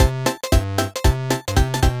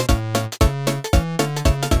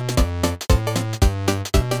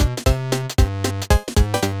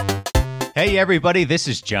Hey everybody, this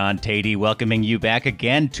is John Tatey welcoming you back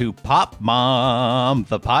again to Pop Mom,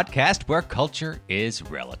 the podcast where culture is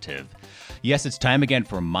relative. Yes, it's time again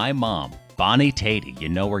for my mom, Bonnie Tatey, you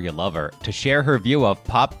know her, you love her, to share her view of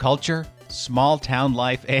pop culture, small town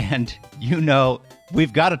life, and,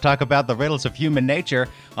 we've got to talk about the riddles of human nature.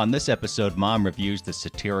 On this episode, Mom reviews the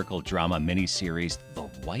satirical drama miniseries, The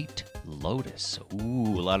White Lotus.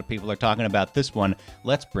 Ooh, a lot of people are talking about this one.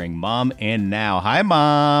 Let's bring Mom in now. Hi,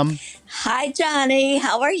 Mom. Hi, Johnny.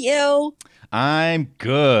 How are you? I'm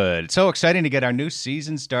good. So exciting to get our new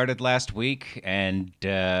season started last week, and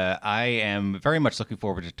I am very much looking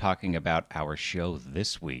forward to talking about our show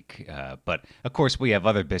this week. But, of course, we have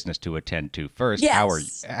other business to attend to first.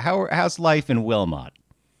 Yes. How's life in Wilmot?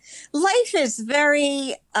 Life is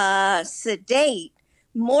very sedate,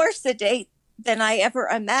 more sedate than I ever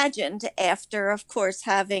imagined after, of course,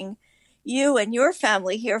 having you and your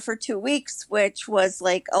family here for 2 weeks, which was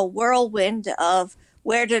like a whirlwind of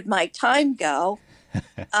where did my time go?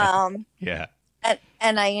 Yeah.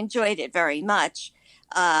 And I enjoyed it very much.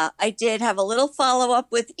 I did have a little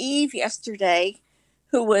follow-up with Eve yesterday,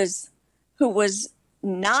 who was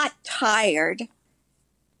not tired.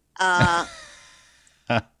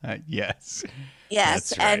 Yes. Yes,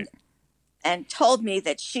 That's right. and told me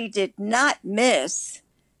that she did not miss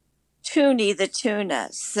Toonie the Tuna.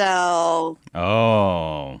 So,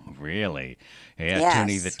 Oh, really? Yeah, yes.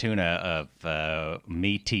 Toonie the Tuna of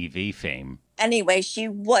Me TV fame. Anyway, she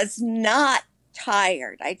was not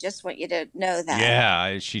tired. I just want you to know that.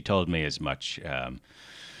 Yeah, she told me as much a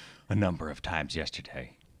number of times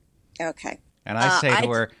yesterday. Okay. And I say to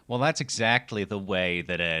her, well, that's exactly the way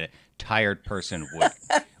that a tired person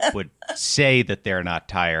would say that they're not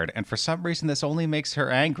tired. And for some reason, this only makes her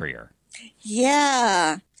angrier.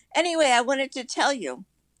 Yeah. Anyway, I wanted to tell you.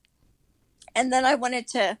 And then I wanted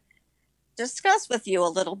to discuss with you a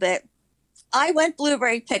little bit. I went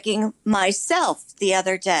blueberry picking myself the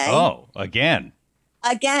other day. Oh, again.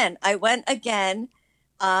 I went again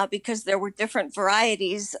because there were different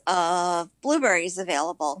varieties of blueberries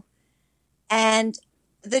available. And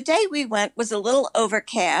the day we went was a little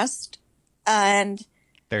overcast. And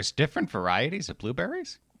there's different varieties of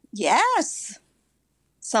blueberries? Yes.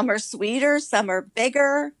 Some are sweeter, some are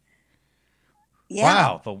bigger. Yeah.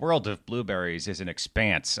 Wow, the world of blueberries is an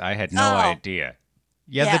expanse. I had no idea.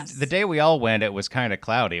 Yeah, yes. the day we all went, it was kind of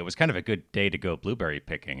cloudy. It was kind of a good day to go blueberry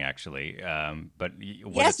picking, actually. But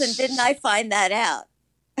yes, and didn't I find that out?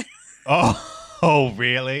 Oh,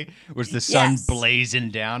 really? Was the sun Yes. blazing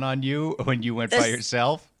down on you when you went by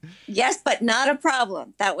yourself? Yes, but not a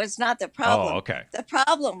problem. That was not the problem. Oh, okay. The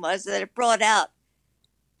problem was that it brought out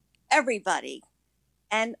everybody.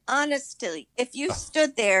 And honestly, if you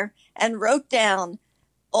stood there and wrote down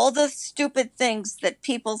all the stupid things that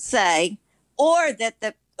people say, or that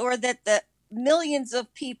the millions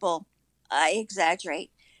of people, I exaggerate,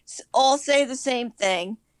 all say the same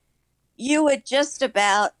thing, you would just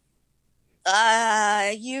about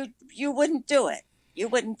you wouldn't do it. You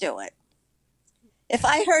wouldn't do it. If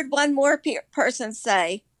I heard one more person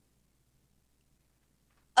say,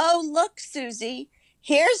 "Oh, look, Susie,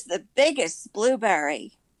 here's the biggest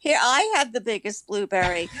blueberry. Here, I have the biggest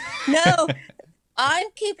blueberry." No, I'm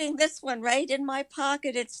keeping this one right in my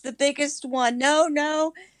pocket. It's the biggest one.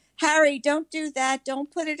 No, Harry, don't do that. Don't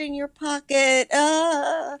put it in your pocket.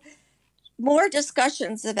 More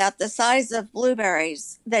discussions about the size of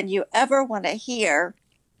blueberries than you ever want to hear.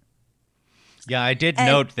 Yeah, I did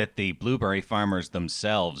note that the blueberry farmers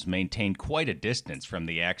themselves maintain quite a distance from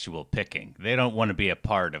the actual picking. They don't want to be a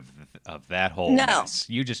part of that whole mess.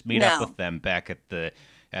 You just meet up with them back at the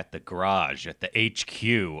garage, at the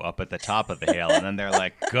HQ up at the top of the hill, and then they're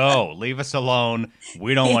like, "Go, leave us alone.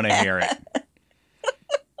 We don't want to hear it."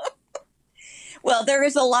 Well, there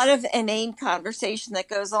is a lot of inane conversation that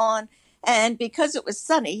goes on, and because it was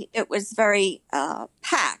sunny, it was very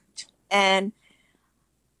packed. And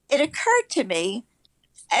it occurred to me,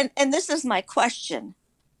 and this is my question,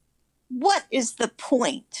 what is the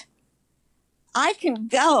point? I can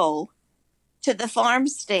go to the farm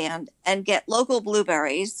stand and get local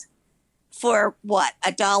blueberries for what,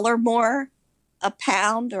 $1 more a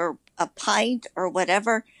pound or a pint or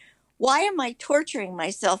whatever. Why am I torturing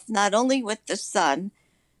myself not only with the sun,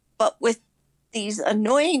 but with these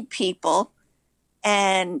annoying people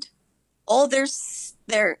and all their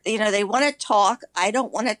they want to talk. I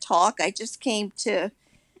don't want to talk. I just came to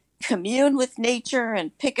commune with nature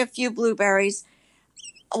and pick a few blueberries.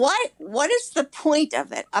 What is the point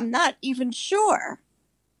of it? I'm not even sure.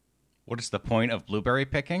 What is the point of blueberry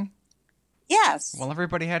picking? Yes. Well,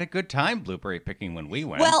 everybody had a good time blueberry picking when we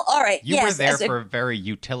went. Well, all right. You were there for very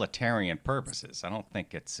utilitarian purposes. I don't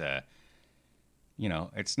think it's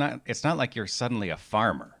It's not like you're suddenly a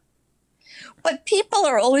farmer. But people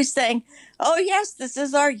are always saying, oh, yes, this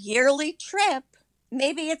is our yearly trip.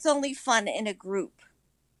 Maybe it's only fun in a group.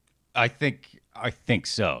 I think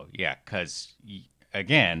so. Yeah, because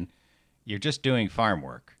again, you're just doing farm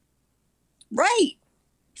work. Right.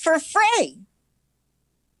 For free.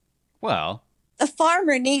 Well, The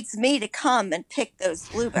farmer needs me to come and pick those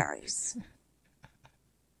blueberries.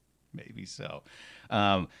 maybe so.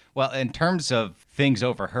 Well, in terms of things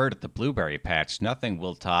overheard at the blueberry patch, nothing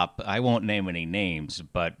will top. I won't name any names,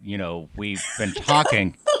 but we've been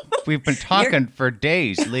talking. We've been You're talking for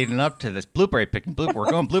days leading up to this blueberry picking. We're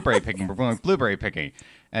going blueberry picking. We're going blueberry picking,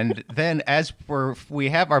 and then as we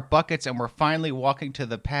have our buckets and we're finally walking to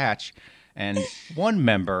the patch, and one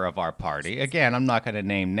member of our party, again, I'm not going to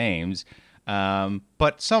name names,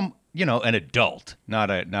 but an adult, not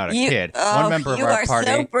a you kid. One oh, member of you our are so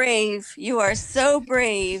party brave. You are so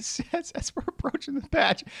brave. says, as we're approaching the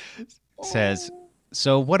patch, says, Oh.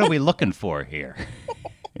 "So what are we looking for here?"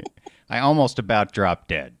 I almost about dropped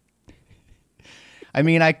dead. I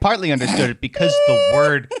mean, I partly understood it because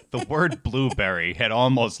the word blueberry had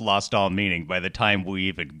almost lost all meaning by the time we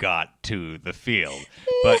even got to the field.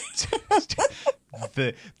 But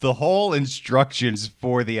the whole instructions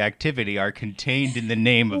for the activity are contained in the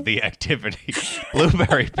name of the activity,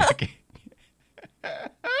 blueberry picking.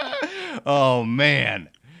 Oh man,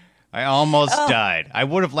 I almost Oh, died. I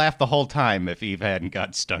would have laughed the whole time if Eve hadn't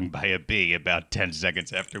got stung by a bee about 10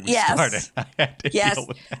 seconds after we started. yes. I had to deal Yes.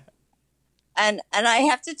 with that. And I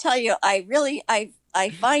have to tell you, I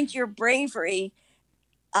find your bravery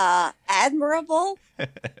admirable,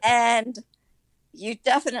 and you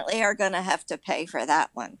definitely are going to have to pay for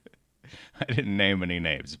that one. I didn't name any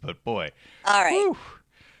names, but boy, All right. whew,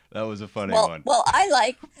 that was a funny Well, one. well,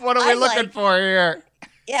 What are we I looking like, for here?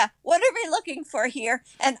 yeah. What are we looking for here?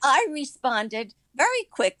 And I responded very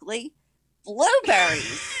quickly,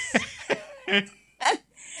 blueberries.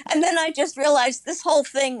 And then I just realized this whole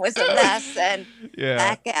thing was a mess, and Yeah.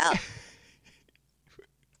 back out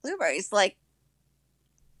blueberries. Like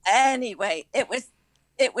anyway, it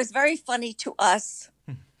was very funny to us,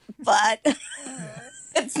 but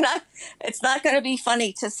it's not going to be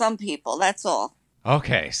funny to some people. That's all.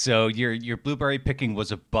 Okay, so your blueberry picking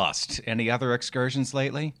was a bust. Any other excursions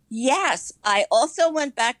lately? Yes, I also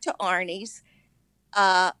went back to Arnie's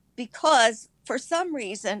because for some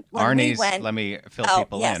reason when we Arnie's, went, let me fill oh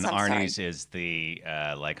people in. yes, I'm sorry. Arnie's is the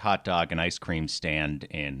like hot dog and ice cream stand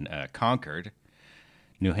in Concord,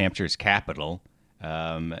 New Hampshire's capital.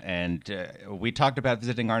 And we talked about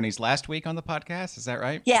visiting Arnie's last week on the podcast. Is that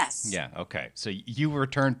right? Yes, Yeah. Okay. So you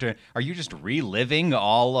returned to. Are you just reliving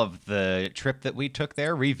all of the trip that we took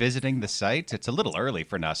there, revisiting the sites? It's a little early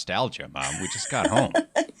for nostalgia, Mom. We just got home.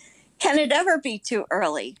 can it ever be too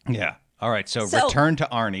early? Yeah. All right. So So return to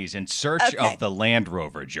Arnie's in search of okay, the Land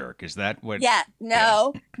Rover jerk. Is that what? yeah, Yeah.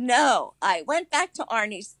 no, I went back to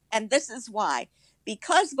Arnie's, and this is why.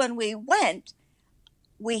 Because when we went,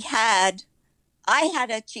 we had I had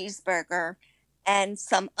a cheeseburger and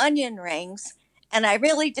some onion rings, and I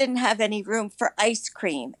really didn't have any room for ice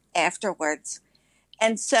cream afterwards.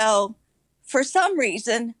 And so, for some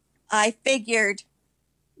reason, I figured,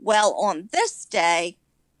 well, on this day,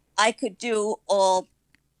 I could do all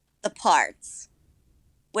the parts,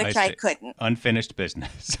 I which I see. couldn't, Unfinished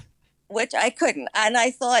business. which I couldn't. And I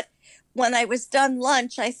thought, when I was done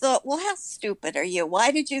lunch, I thought, well, how stupid are you? Why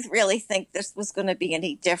did you really think this was going to be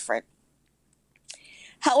any different?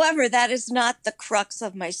 However, that is not the crux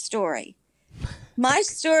of my story. My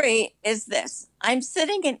story is this: I'm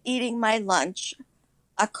sitting and eating my lunch.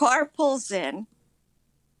 A car pulls in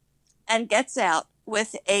and gets out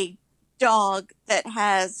with a dog that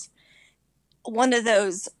has one of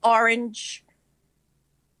those orange,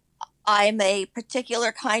 I'm a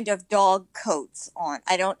particular kind of dog coats on.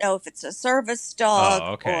 I don't know if it's a service dog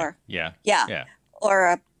Oh, okay. or, Yeah. yeah, Yeah.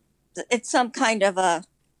 or it's some kind of a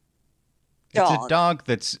It's a dog. dog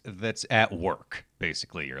that's at work,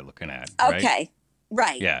 basically you're looking at, right? Okay,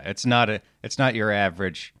 right, Yeah, it's not your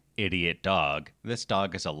average idiot dog. This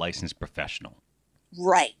dog is a licensed professional.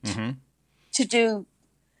 right. Hmm. To do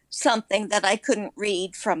something that I couldn't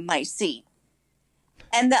read from my seat.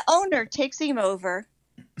 And the owner takes him over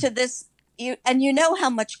to this, and you know how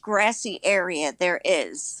much grassy area there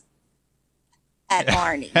is at At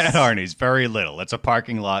Arnie's. Arnie's, very little. It's a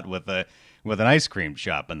parking lot with an ice cream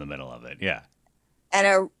shop in the middle of it. Yeah,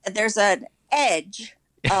 And there's an edge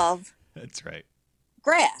of that's right.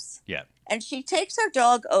 grass. Yeah. And she takes her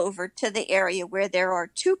dog over to the area where there are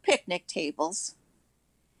two picnic tables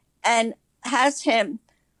and has him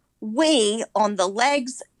wee on the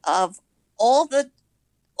legs of all the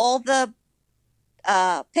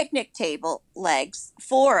picnic table legs,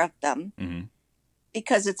 four of them, Hmm.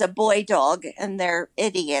 because it's a boy dog and they're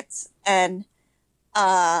idiots.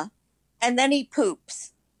 Uh, and then he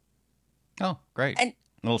poops, Oh, great. and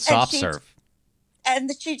A little and soft she serve. and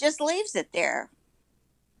she just leaves it there.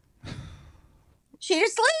 She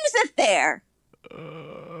just leaves it there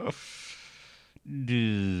Uh,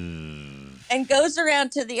 and goes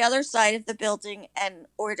around to the other side of the building and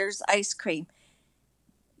orders ice cream.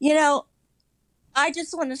 You know, I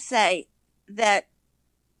just want to say that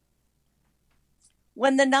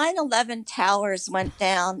when the 9/11 towers went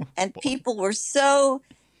down and people were so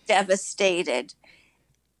devastated,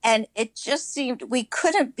 and it just seemed we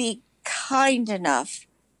couldn't be kind enough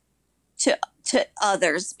to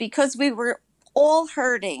others because we were all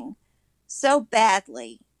hurting so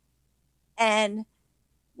badly, and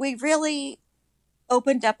we really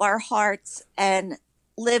opened up our hearts and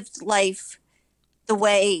lived life the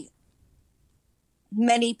way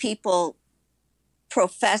many people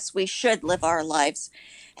profess we should live our lives.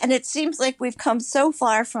 And it seems like we've come so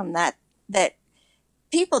far from that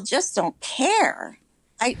people just don't care.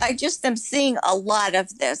 I just am seeing a lot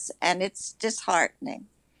of this, and it's disheartening.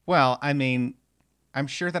 well, I mean, I'm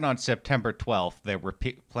sure that on September 12th, there were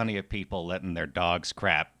plenty of people letting their dogs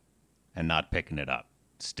crap and not picking it up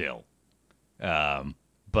still.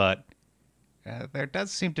 But there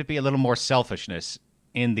does seem to be a little more selfishness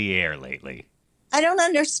in the air lately. I don't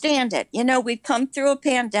understand it. We've come through a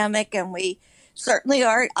pandemic, and we certainly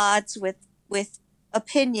are at odds with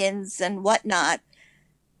opinions and whatnot.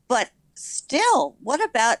 But still, what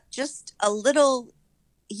about just a little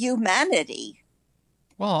humanity?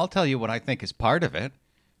 Well, I'll tell you what I think is part of it.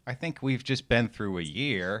 I think we've just been through a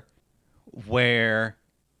year where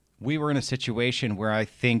we were in a situation where I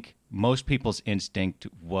think most people's instinct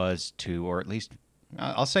was to, or at least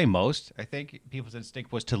I'll say most, I think people's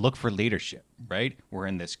instinct was to look for leadership, right? We're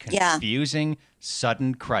in this Yeah, confusing,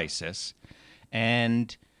 sudden crisis,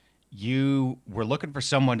 and you were looking for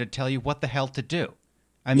someone to tell you what the hell to do.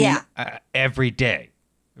 I mean, yeah, every day,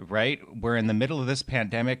 right? We're in the middle of this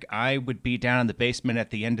pandemic. I would be down in the basement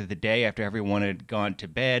at the end of the day after everyone had gone to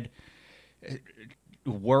bed,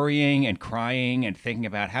 worrying and crying and thinking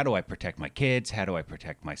about how do I protect my kids? How do I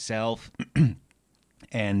protect myself?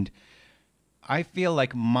 And I feel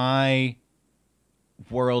like my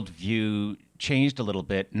worldview changed a little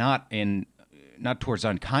bit, not towards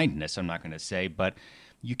unkindness, I'm not going to say, but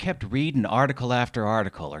you kept reading article after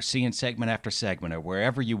article or seeing segment after segment or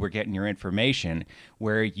wherever you were getting your information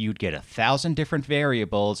where you'd get 1,000 different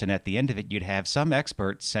variables, and at the end of it you'd have some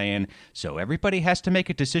expert saying, so everybody has to make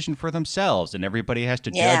a decision for themselves and everybody has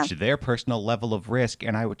to yeah, judge their personal level of risk.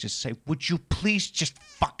 And I would just say, would you please just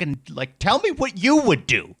fucking like tell me what you would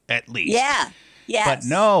do at least? yeah, But yes,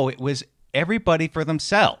 no, it was everybody for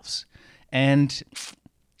themselves. And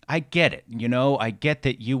I get it. I get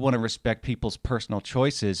that you want to respect people's personal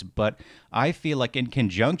choices, but I feel like in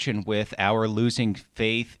conjunction with our losing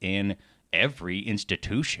faith in every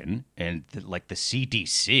institution and like the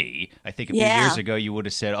CDC, I think a few years yeah, ago you would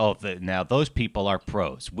have said, "Oh, now those people are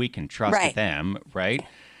pros. We can trust right, them," right?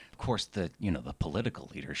 Of course, the political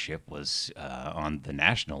leadership was on the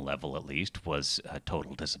national level, at least, was a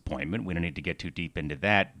total disappointment. We don't need to get too deep into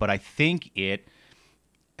that, but I think at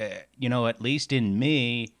least in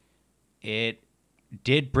me, it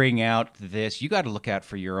did bring out this. You got to look out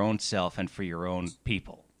for your own self and for your own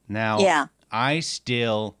people. Now, yeah, I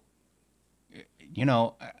still, you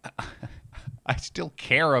know, I still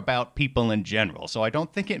care about people in general. So I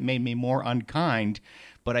don't think it made me more unkind,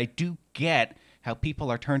 but I do get how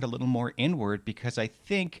people are turned a little more inward because I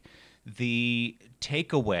think the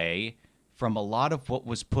takeaway from a lot of what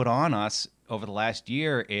was put on us over the last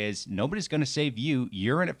year is nobody's going to save you.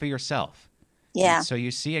 You're in it for yourself. And yeah, so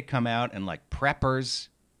you see it come out in like preppers,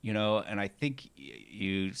 and I think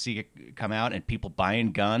you see it come out and people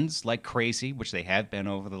buying guns like crazy, which they have been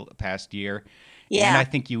over the past year. And I yeah,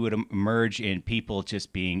 think you would emerge in people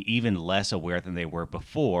just being even less aware than they were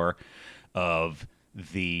before of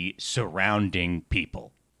the surrounding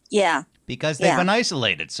people yeah, because they've yeah, been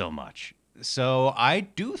isolated so much. So I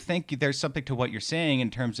do think there's something to what you're saying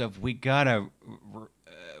in terms of we got to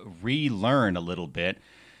relearn a little bit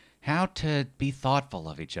how to be thoughtful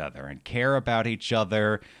of each other and care about each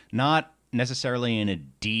other, not necessarily in a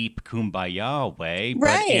deep kumbaya way, but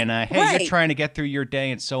right, in a hey, you're right, trying to get through your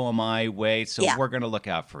day and so am I way, so yeah, we're going to look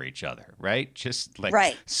out for each other, right? Just like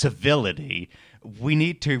right. civility. We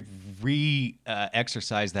need to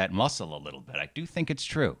exercise that muscle a little bit. I do think it's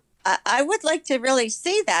true. I would like to really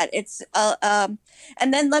see that.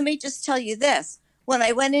 And then let me just tell you this: when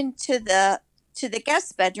I went into the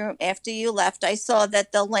guest bedroom after you left, I saw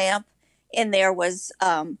that the lamp in there was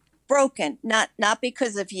broken, not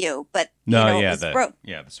because of you, but No, it yeah, was broke.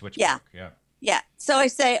 the switch Yeah, broke. Yeah. yeah. So I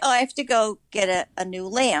say, oh, I have to go get a new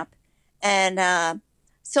lamp, and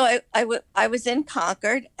so I was in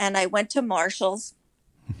Concord, and I went to Marshall's,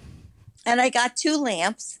 and I got two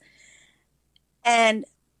lamps, and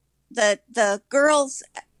the girls,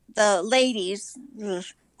 the ladies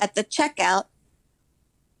at the checkout,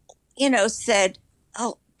 said,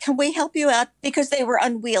 "Oh, can we help you out?" Because they were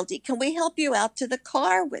unwieldy. Can we help you out to the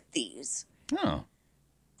car with these? Oh.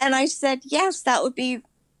 And I said, yes, I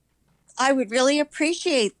would really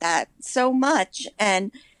appreciate that so much.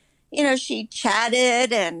 And, she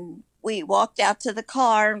chatted and we walked out to the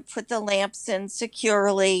car and put the lamps in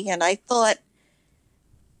securely. And I thought,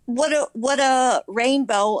 what a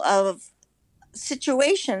rainbow of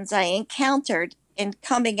situations I encountered in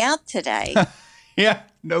coming out today. Yeah,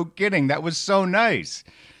 no kidding. That was so nice.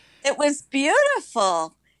 It was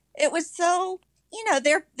beautiful. It was so,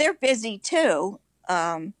 they're busy too.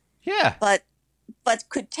 Yeah. But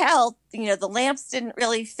could tell, the lamps didn't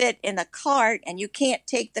really fit in a cart, and you can't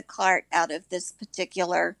take the cart out of this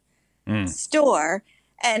particular store.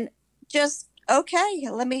 And just, okay,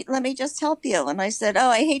 let me just help you. And I said, oh,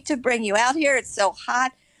 I hate to bring you out here. It's so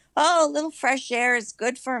hot. Oh, a little fresh air is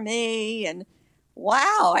good for me. And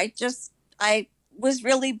wow, I was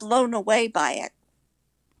really blown away by it.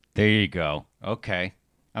 There you go. Okay.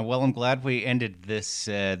 Well, I'm glad we ended this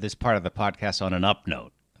part of the podcast on an up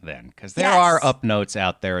note then, because there are up notes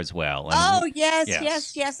out there as well. And oh,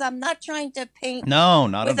 yes. I'm not trying to paint. No,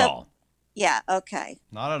 not at all. Yeah, okay.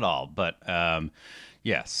 Not at all. But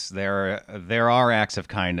yes, there are acts of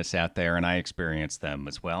kindness out there, and I experienced them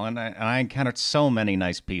as well. And I encountered so many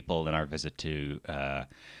nice people in our visit to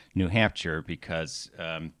New Hampshire, because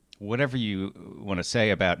whatever you want to say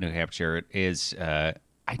about New Hampshire, it is, I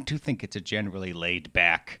do think it's a generally laid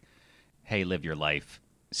back, hey, live your life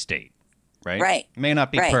state. Right? Right. May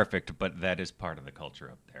not be perfect, but that is part of the culture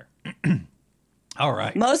up there. All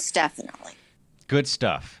right. Most definitely. Good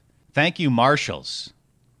stuff. Thank you, Marshalls.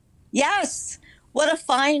 Yes. What a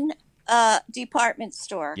fine department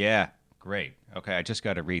store. Yeah, great. Okay, I just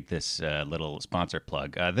got to read this little sponsor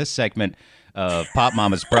plug. This segment of Pop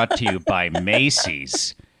Mom is brought to you by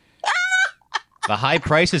Macy's. The high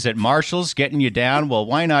prices at Marshalls getting you down? Well,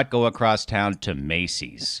 why not go across town to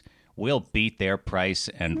Macy's? We'll beat their price,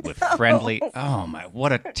 and with friendly... Oh, my,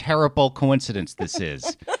 what a terrible coincidence this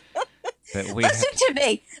is. Listen to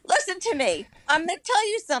me. I'm going to tell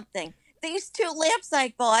you something. These two lamps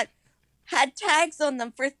I bought had tags on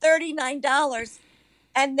them for $39,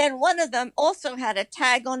 and then one of them also had a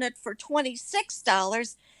tag on it for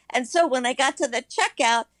 $26. And so when I got to the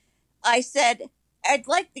checkout, I said, I'd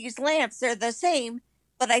like these lamps. They're the same,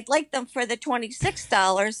 but I'd like them for the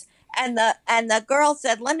 $26. And the girl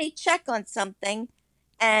said, let me check on something.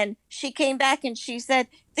 And she came back and she said,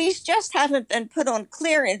 these just haven't been put on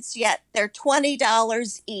clearance yet. They're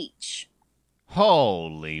 $20 each.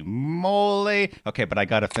 Holy moly. Okay, but I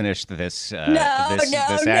got to finish this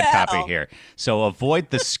ad copy here. So avoid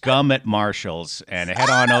the scum at Marshall's and head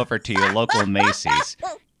on over to your local Macy's.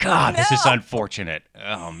 God, this is unfortunate.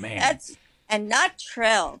 Oh, man. And not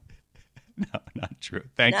true. No, not true.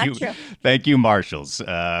 Thank you, Marshalls.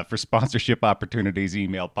 For sponsorship opportunities,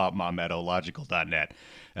 email popmom@ological.net.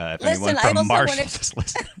 If anyone from Marshalls is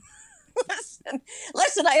listening.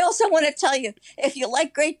 Listen, I also want to tell you, if you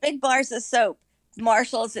like great big bars of soap,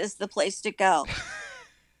 Marshalls is the place to go.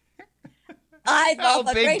 How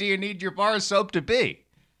big do you need your bar of soap to be?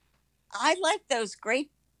 I like those big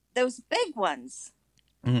ones.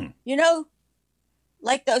 Mm.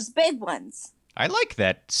 Like those big ones. I like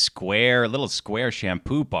that little square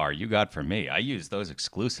shampoo bar you got for me. I use those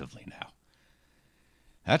exclusively now.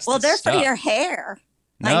 They're for your hair.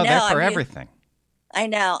 No, they're for everything. I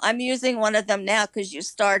know. I'm using one of them now because you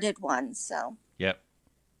started one. So. Yep.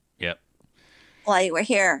 While you were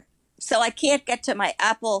here, so I can't get to my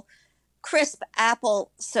crisp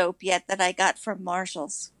apple soap yet that I got from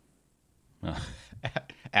Marshalls.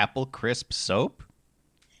 Apple crisp soap?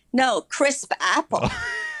 No, crisp apple. Oh.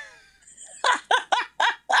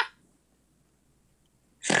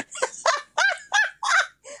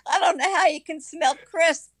 I don't know how you can smell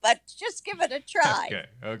crisp, but just give it a try.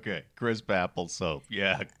 Okay. Crisp apple soap.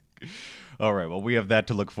 Yeah. All right. Well, we have that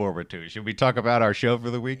to look forward to. Should we talk about our show for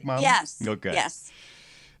the week, Mom? Yes. Okay. Yes.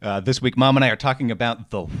 This week, Mom and I are talking about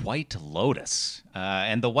the White Lotus.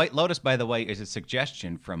 And the White Lotus, by the way, is a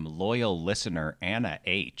suggestion from loyal listener Anna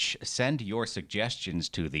H. Send your suggestions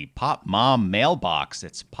to the Pop Mom mailbox.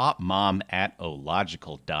 It's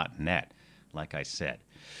popmom@ological.net, like I said.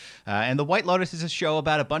 And The White Lotus is a show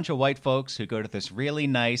about a bunch of white folks who go to this really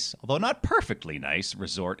nice, although not perfectly nice,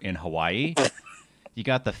 resort in Hawaii. You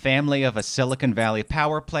got the family of a Silicon Valley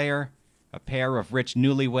power player, a pair of rich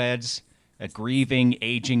newlyweds, a grieving,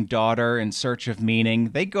 aging daughter in search of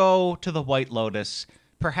meaning. They go to the White Lotus,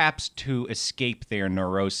 perhaps to escape their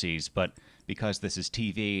neuroses, but because this is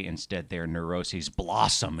TV, instead their neuroses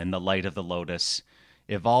blossom in the light of the lotus,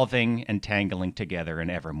 evolving and tangling together in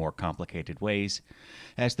ever more complicated ways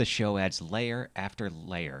as the show adds layer after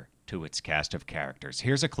layer to its cast of characters.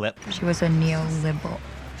 Here's a clip. She was a neoliberal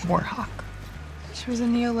war hawk. She was a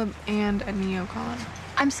neolib and a neocon.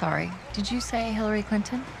 I'm sorry, did you say Hillary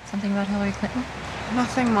Clinton? Something about Hillary Clinton?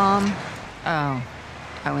 Nothing, Mom.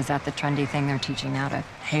 Oh, is that the trendy thing they're teaching now, to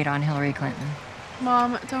hate on Hillary Clinton?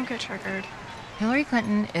 Mom, don't get triggered. Hillary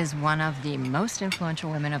Clinton is one of the most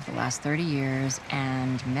influential women of the last 30 years,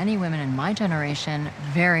 and many women in my generation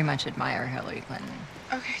very much admire Hillary Clinton.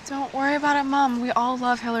 Okay, don't worry about it, Mom. We all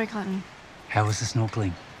love Hillary Clinton. How was the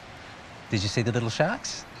snorkeling? Did you see the little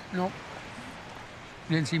sharks? Nope.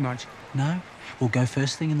 Didn't see much. No? Well, go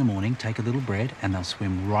first thing in the morning, take a little bread, and they'll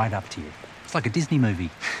swim right up to you. It's like a Disney movie.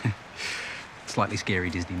 Slightly scary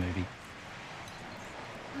Disney movie.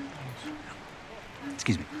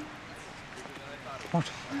 Excuse me. What?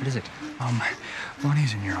 What is it?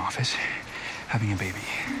 Lonnie's in your office, having a baby.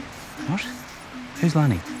 What? Who's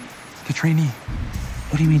Lani? The trainee.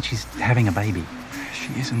 What do you mean she's having a baby?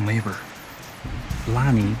 She is in labor.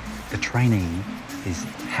 Lani, the trainee, is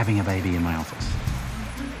having a baby in my office.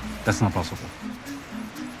 That's not possible.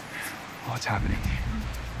 Well, it's happening.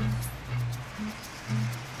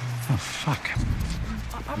 Oh, fuck.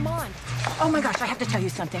 Armand. Oh my gosh, I have to tell you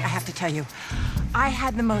something. I have to tell you. I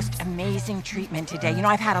had the most amazing treatment today. You know,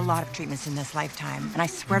 I've had a lot of treatments in this lifetime, and I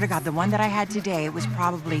swear to God, the one that I had today was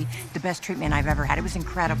probably the best treatment I've ever had. It was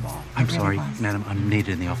incredible. I'm It really sorry, was. madam. I'm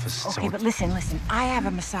needed in the office. Okay, so but listen. I have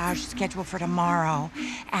a massage scheduled for tomorrow,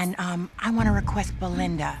 and I want to request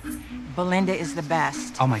Belinda. Belinda is the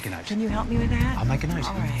best. I'll make a note. Can you help me with that? I'll make a note.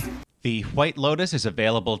 All right. The White Lotus is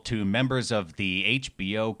available to members of the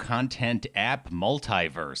HBO content app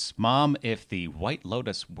Multiverse. Mom, if the White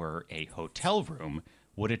Lotus were a hotel room,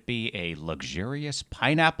 would it be a luxurious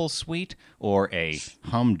pineapple suite or a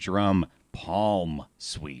humdrum palm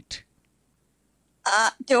suite?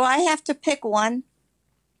 Do I have to pick one?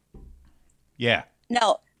 Yeah.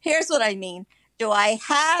 No, here's what I mean. Do I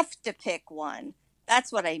have to pick one?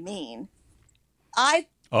 That's what I mean.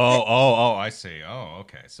 Oh, I see. Oh,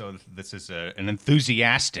 okay. So this is an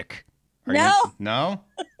enthusiastic. No. No?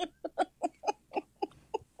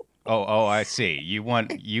 Oh, I see. You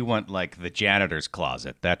want like the janitor's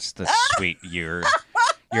closet. That's the suite you're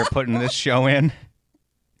putting this show in?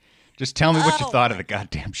 Just tell me what you thought of the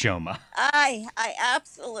goddamn show, Ma. I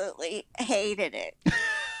absolutely hated it.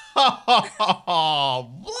 What?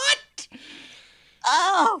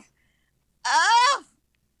 Oh,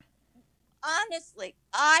 honestly,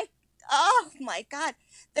 oh my God,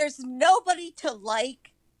 there's nobody to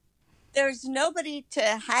like. There's nobody to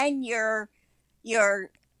hang your,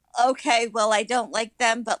 okay, well, I don't like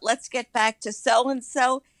them, but let's get back to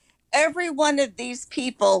so-and-so. Every one of these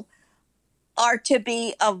people are to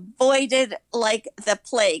be avoided like the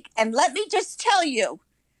plague. And let me just tell you,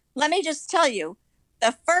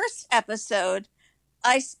 the first episode,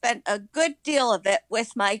 I spent a good deal of it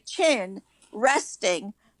with my chin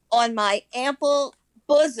resting on my ample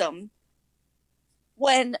bosom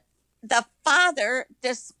when the father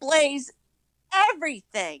displays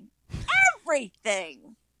everything.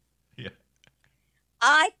 Yeah.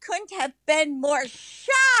 I couldn't have been more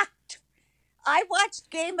shocked. I watched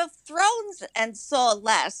Game of Thrones and saw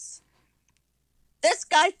less. This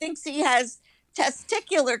guy thinks he has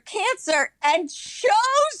testicular cancer and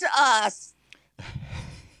shows us.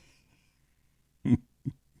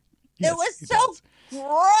 Yes, it was he so does.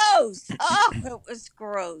 gross. Oh, it was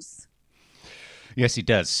gross. Yes, he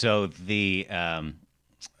does. So the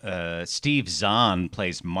Steve Zahn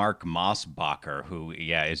plays Mark Mossbacher, who,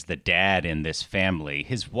 is the dad in this family.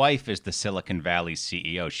 His wife is the Silicon Valley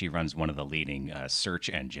CEO. She runs one of the leading search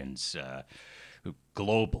engines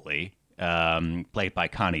globally, played by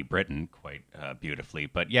Connie Britton quite beautifully.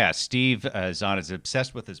 But yeah, Steve Zahn is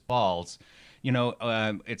obsessed with his balls. You know,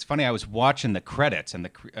 it's funny. I was watching the credits and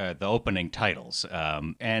the opening titles,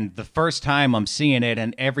 and the first time I'm seeing it,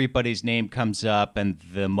 and everybody's name comes up, and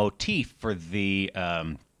the motif for the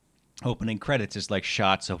opening credits is like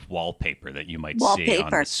shots of wallpaper that you might see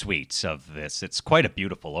on the suites of this. It's quite a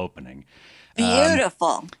beautiful opening.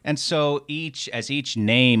 Beautiful. And so as each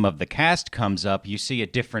name of the cast comes up, you see a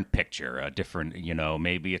different picture,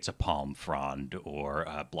 maybe it's a palm frond or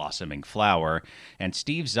a blossoming flower. And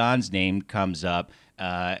Steve Zahn's name comes up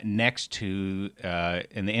next to,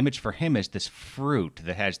 and the image for him is this fruit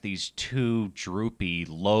that has these two droopy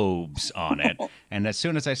lobes on it. And as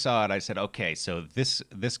soon as I saw it, I said, okay, so this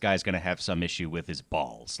guy's going to have some issue with his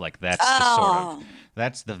balls. Like that's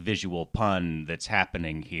the visual pun that's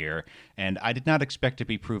happening here. And I did not expect to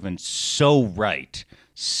be proven so right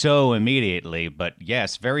so immediately. But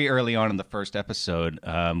yes, very early on in the first episode,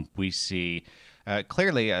 we see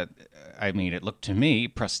clearly, it looked to me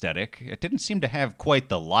prosthetic. It didn't seem to have quite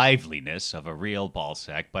the liveliness of a real ball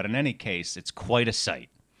sack, but in any case, it's quite a sight.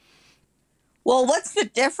 Well, what's the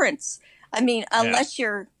difference? I mean, unless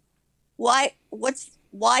you're, why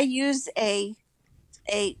use a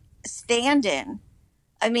stand-in?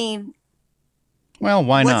 I mean, well,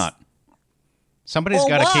 why not? Somebody's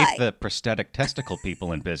got to why? keep the prosthetic testicle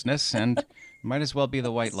people in business, and might as well be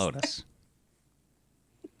the White Lotus.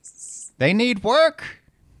 They need work.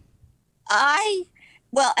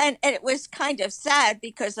 And it was kind of sad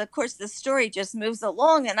because, of course, the story just moves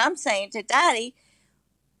along, and I'm saying to Daddy,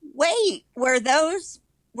 wait, were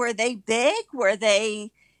they big? Were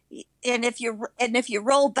they? And if you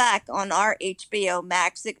roll back on our HBO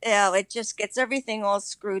Max, it just gets everything all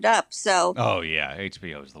screwed up. So oh yeah,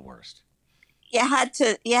 HBO is the worst. You had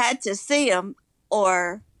to see them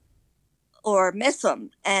or miss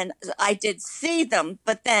them, and I did see them,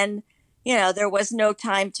 but then there was no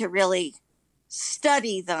time to really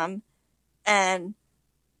study them, and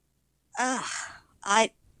I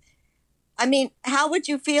mean, how would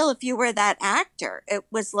you feel if you were that actor? It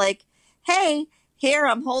was like, hey, here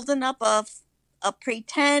I'm holding up a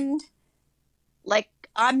pretend, like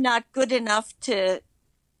I'm not good enough to.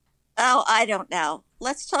 Oh, I don't know.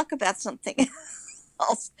 Let's talk about something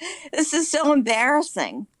else. This is so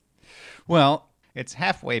embarrassing. Well, it's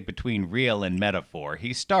halfway between real and metaphor.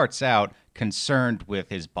 He starts out concerned with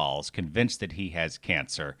his balls, convinced that he has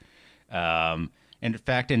cancer, and in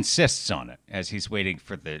fact insists on it as he's waiting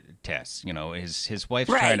for the tests. His wife's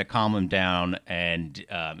trying to calm him down, and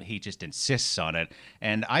he just insists on it.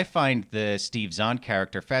 And I find the Steve Zahn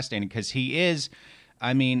character fascinating because he is,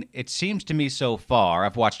 it seems to me so far,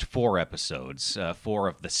 I've watched 4 episodes, 4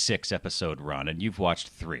 of the 6-episode run, and you've watched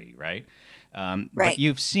 3, right? But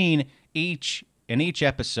you've seen in each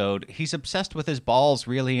episode, he's obsessed with his balls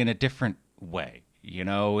really in a different way.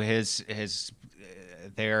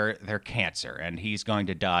 Their cancer, and he's going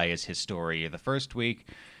to die is his story the first week.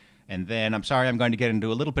 And then, I'm sorry, I'm going to get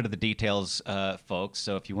into a little bit of the details, folks.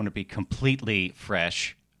 So if you want to be completely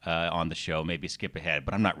fresh on the show, maybe skip ahead.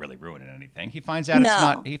 But I'm not really ruining anything. He finds out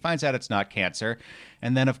it's not cancer,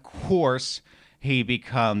 and then of course he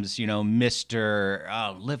becomes,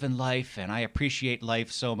 Mr. Living life, and I appreciate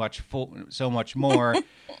life so much more.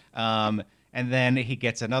 And then he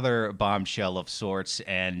gets another bombshell of sorts,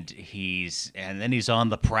 and then he's on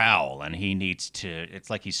the prowl, and he needs to. It's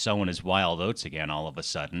like he's sowing his wild oats again all of a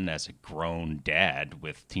sudden as a grown dad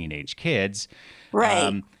with teenage kids.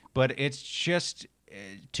 Right. But it's just,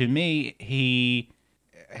 to me,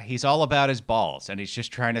 he's all about his balls, and he's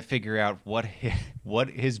just trying to figure out what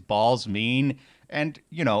his balls mean. And,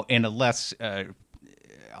 in a less,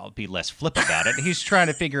 I'll be less flip about it. He's trying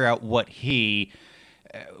to figure out what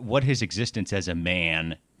his existence as a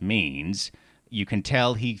man means. You can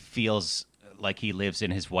tell he feels like he lives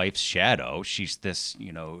in his wife's shadow. She's this,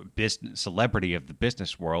 business celebrity of the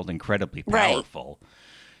business world, incredibly powerful. Right.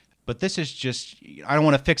 But this is just, I don't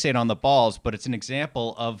want to fixate on the balls, but it's an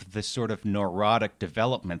example of the sort of neurotic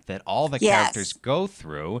development that all the characters go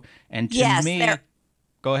through. And to me,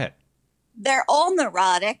 go ahead. They're all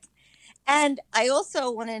neurotic. And I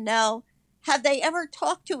also want to know, have they ever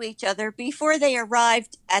talked to each other before they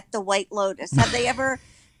arrived at the White Lotus? Have they ever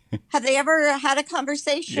had a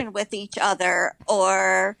conversation with each other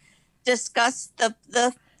or discussed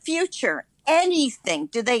the future? Anything?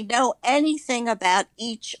 Do they know anything about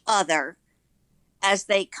each other as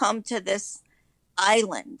they come to this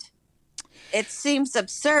island? It seems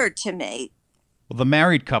absurd to me. Well, the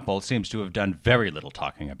married couple seems to have done very little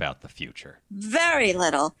talking about the future. Very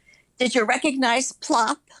little. Did you recognize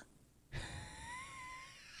Plop?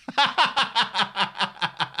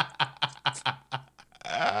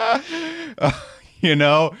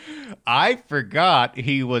 I forgot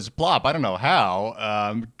he was Plop. I don't know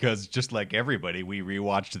how, because just like everybody, we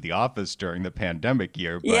rewatched The Office during the pandemic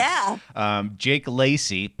year. But, Jake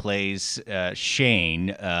Lacy plays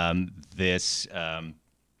Shane, this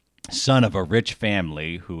son of a rich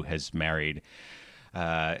family who has married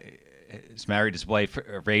is married his wife,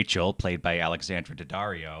 Rachel, played by Alexandra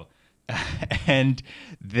Daddario. And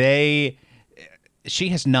she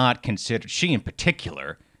has not considered, she in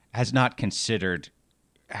particular, has not considered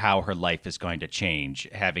how her life is going to change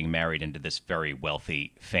having married into this very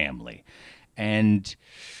wealthy family. And,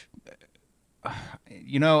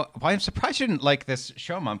 I'm surprised you didn't like this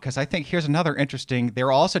show, Mom, because I think here's another interesting,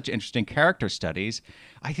 they're all such interesting character studies.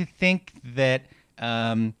 I think that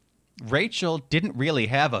Rachel didn't really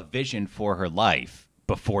have a vision for her life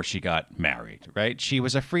before she got married, right? She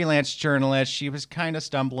was a freelance journalist. She was kind of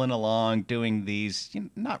stumbling along doing these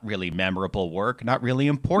not really memorable work, not really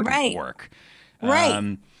important work.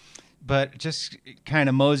 Right. But just kind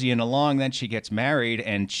of moseying along, then she gets married,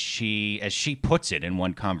 and she, as she puts it in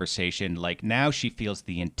one conversation, like now she feels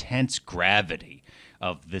the intense gravity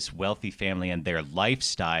of this wealthy family and their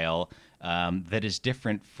lifestyle that is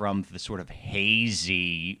different from the sort of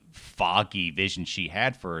hazy, foggy vision she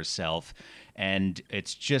had for herself. And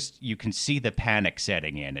it's just, you can see the panic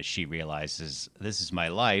setting in as she realizes this is my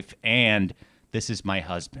life and this is my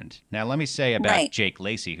husband. Now, let me say about Jake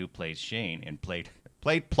Lacy, who plays Shane and played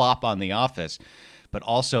Plop on The Office, but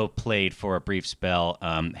also played for a brief spell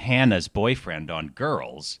Hannah's boyfriend on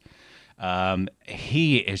Girls.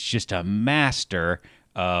 He is just a master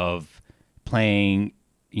of playing.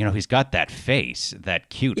 He's got that face, that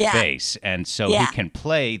cute face, and so he can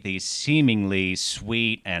play these seemingly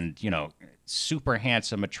sweet and super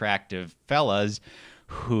handsome, attractive fellas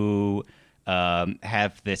who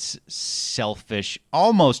have this selfish,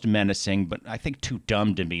 almost menacing, but I think too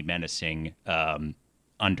dumb to be menacing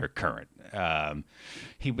undercurrent.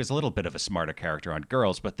 He was a little bit of a smarter character on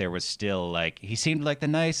Girls, but there was still he seemed like the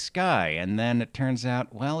nice guy, and then it turns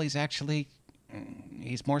out, well, he's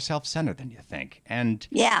more self-centered than you think. And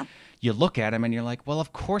you look at him and you're like, well,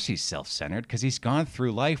 of course he's self-centered, because he's gone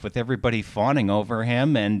through life with everybody fawning over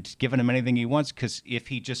him and giving him anything he wants, because if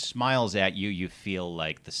he just smiles at you, you feel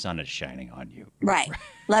like the sun is shining on you. Right.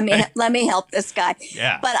 let me help this guy.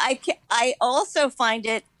 Yeah. But I also find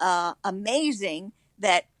it amazing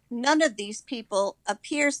that none of these people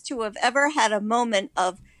appears to have ever had a moment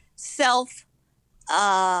of self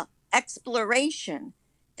exploration.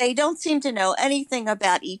 They don't seem to know anything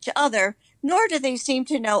about each other, nor do they seem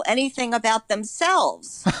to know anything about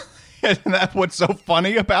themselves. Isn't that what's so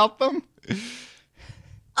funny about them?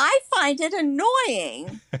 I find it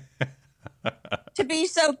annoying to be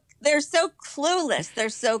they're so clueless. They're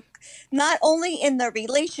so, not only in the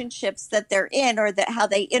relationships that they're in or how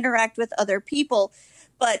they interact with other people,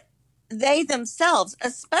 but they themselves,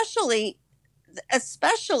 especially,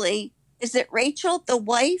 is it Rachel, the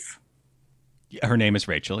wife? Her name is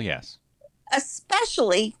Rachel, yes.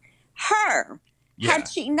 Especially her. Yeah. Had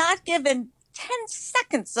she not given 10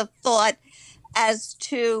 seconds of thought as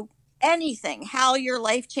to anything, how your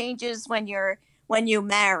life changes when you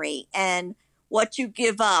marry and what you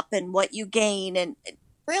give up and what you gain, and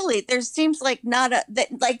really there seems like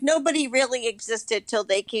nobody really existed till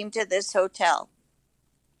they came to this hotel.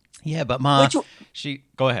 Yeah, but Ma,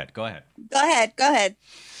 go ahead.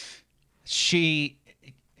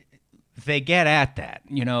 They get at that,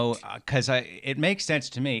 because it makes sense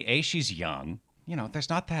to me. She's young.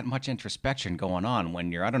 There's not that much introspection going on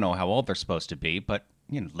when you're, I don't know how old they're supposed to be, but,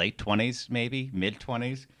 late 20s, maybe,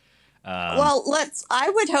 mid-20s.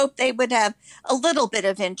 I would hope they would have a little bit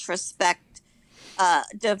of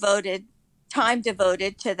devoted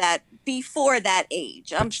to that before that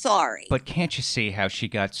age. I'm sorry. But can't you see how she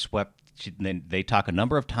got swept? They talk a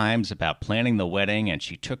number of times about planning the wedding, and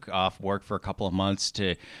she took off work for a couple of months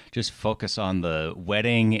to just focus on the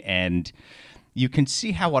wedding. And you can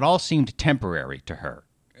see how it all seemed temporary to her.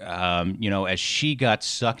 As she got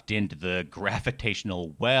sucked into the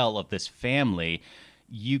gravitational well of this family,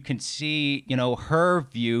 you can see, her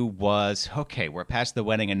view was, okay, we're past the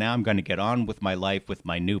wedding and now I'm going to get on with my life with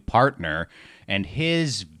my new partner. And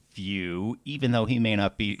his view, even though he may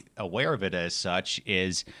not be aware of it as such,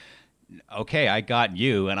 is, okay, I got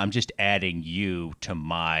you, and I'm just adding you to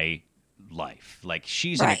my life. Like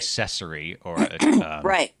she's an accessory or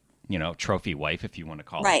a trophy wife, if you want to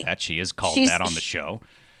call it that. She is called that on the show.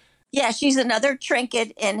 Yeah, she's another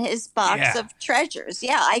trinket in his box of treasures.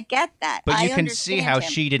 Yeah, I get that. But you can see how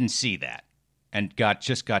she didn't see that and got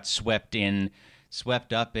swept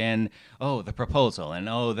up in, the proposal,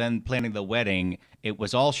 and then planning the wedding. It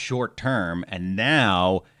was all short term, and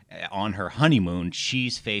now on her honeymoon,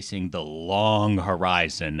 she's facing the long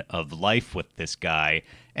horizon of life with this guy.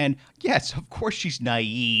 And yes, of course she's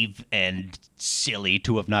naive and silly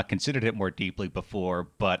to have not considered it more deeply before,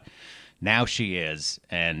 but now she is.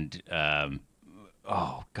 And,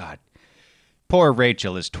 oh, God. Poor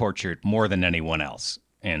Rachel is tortured more than anyone else.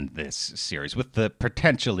 in this series, with the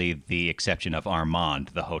potentially the exception of Armand,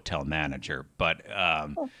 the hotel manager. But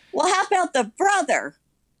well, how about the brother?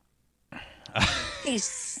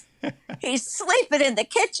 He's sleeping in the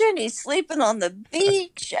kitchen. He's sleeping on the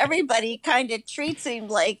beach. Everybody kind of treats him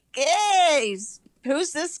like, hey,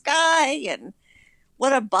 who's this guy? And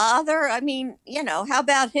what a bother. I mean, how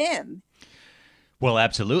about him? Well,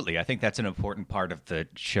 absolutely. I think that's an important part of the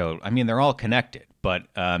show. I mean, they're all connected. But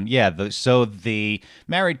so the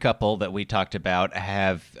married couple that we talked about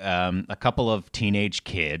have a couple of teenage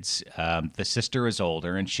kids. The sister is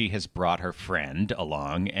older, and she has brought her friend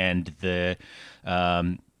along. And the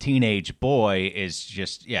teenage boy is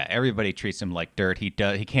just, everybody treats him like dirt. He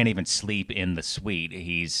can't even sleep in the suite.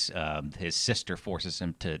 His sister forces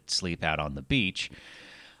him to sleep out on the beach.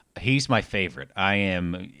 He's my favorite. I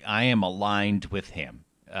am aligned with him.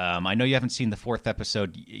 I know you haven't seen the 4th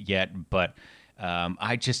episode yet, but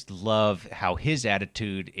I just love how his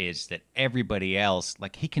attitude is that everybody else,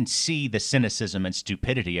 like, he can see the cynicism and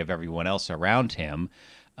stupidity of everyone else around him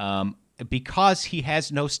because he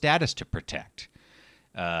has no status to protect.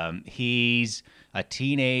 He's a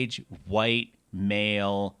teenage white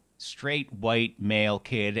male, straight white male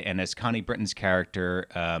kid, and as Connie Britton's character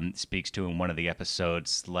speaks to in one of the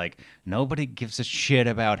episodes, like, nobody gives a shit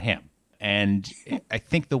about him. And I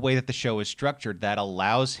think the way that the show is structured, that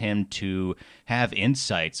allows him to have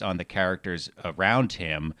insights on the characters around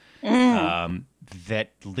him that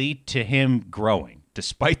lead to him growing,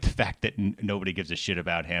 despite the fact that nobody gives a shit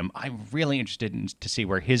about him. I'm really interested to see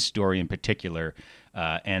where his story in particular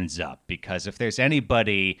ends up, because if there's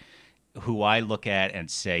anybody who I look at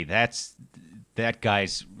and say that guy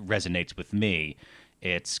resonates with me,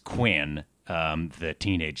 it's Quinn, the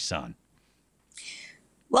teenage son.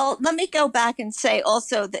 Well, let me go back and say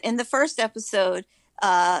also that in the first episode,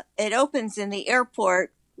 it opens in the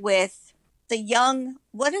airport with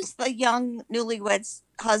what is the young newlywed's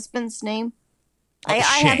husband's name? I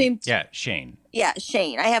have him. Yeah, Shane. Yeah,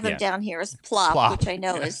 Shane. I have him down here as Plop, which I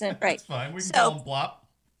know isn't right. That's fine. We can call him Plop.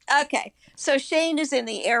 Okay, so Shane is in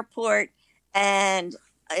the airport and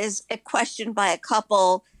is questioned by a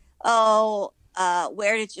couple. Oh,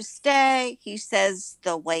 where did you stay? He says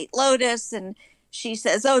the White Lotus, and she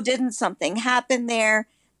says, oh, didn't something happen there?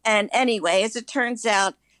 And anyway, as it turns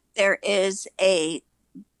out, there is a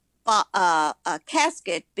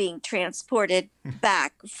casket being transported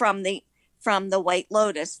back from the White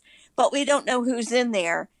Lotus, but we don't know who's in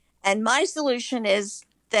there. And my solution is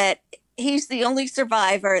that he's the only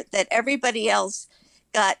survivor, that everybody else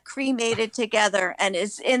got cremated together and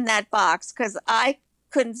is in that box, because I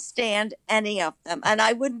couldn't stand any of them. And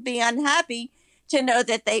I wouldn't be unhappy to know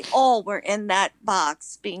that they all were in that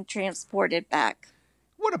box being transported back.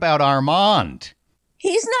 What about Armand?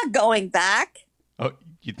 He's not going back. Oh,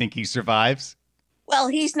 you think he survives? Well,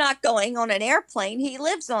 he's not going on an airplane. He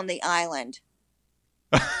lives on the island.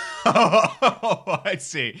 Oh, I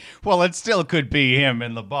see. Well, it still could be him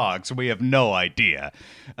in the box. We have no idea.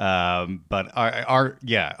 But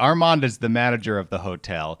Armand is the manager of the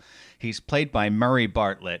hotel. He's played by Murray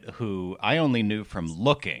Bartlett, who I only knew from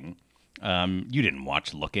Looking. You didn't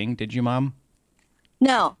watch Looking, did you, Mom?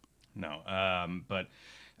 No. But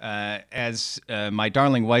as my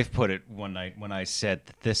darling wife put it when I said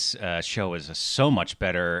that this show is a so much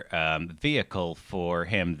better vehicle for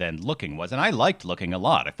him than Looking was, and I liked Looking a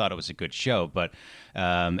lot. I thought it was a good show, but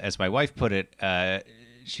as my wife put it,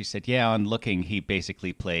 she said, yeah, on Looking, he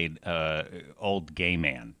basically played old gay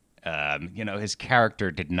man. His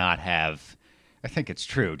character did not have, I think it's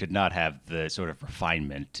true, did not have the sort of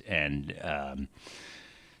refinement and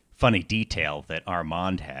funny detail that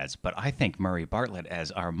Armand has, but I think Murray Bartlett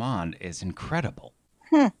as Armand is incredible.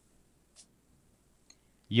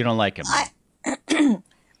 You don't like him?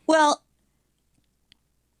 Well,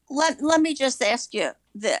 let me just ask you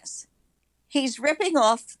this. He's ripping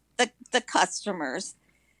off the customers.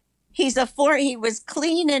 He was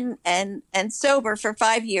clean and sober for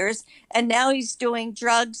 5 years, and now he's doing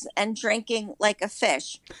drugs and drinking like a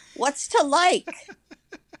fish. What's to like?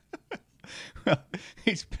 Well,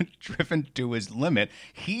 he's been driven to his limit.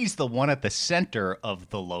 He's the one at the center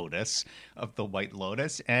of the Lotus, of the White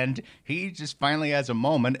Lotus, and he just finally has a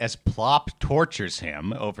moment as Plop tortures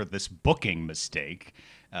him over this booking mistake,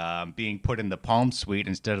 being put in the Palm Suite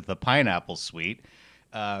instead of the Pineapple Suite.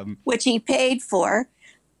 Which he paid for.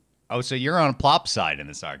 Oh, so you're on Plop's side in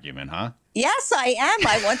this argument, huh? Yes, I am.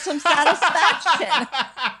 I want some satisfaction.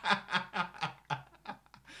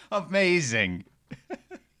 Amazing.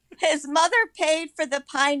 His mother paid for the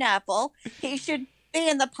pineapple. He should be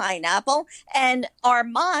in the pineapple. And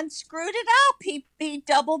Armand screwed it up. He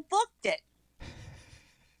double booked it.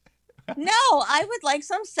 No, I would like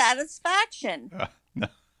some satisfaction.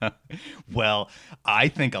 Well, I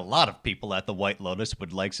think a lot of people at the White Lotus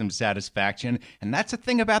would like some satisfaction, and that's the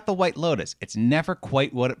thing about the White Lotus. It's never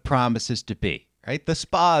quite what it promises to be. Right? The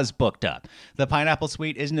spa's booked up. The Pineapple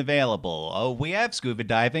Suite isn't available. Oh, we have scuba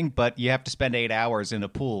diving, but you have to spend 8 hours in a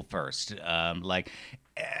pool first.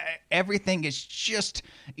 Everything is just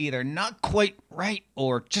either not quite right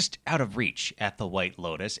or just out of reach at the White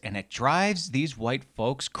Lotus, and it drives these white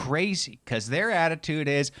folks crazy because their attitude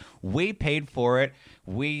is, we paid for it,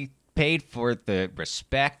 we paid for the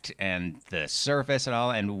respect and the service and all,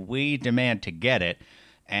 and we demand to get it.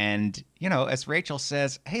 And, you know, as Rachel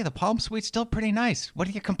says, hey, the Palm Suite's still pretty nice. What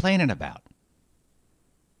are you complaining about?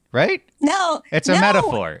 Right? No. It's a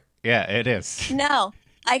metaphor. Yeah, it is. No.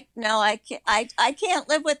 I can't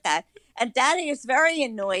live with that. And Daddy is very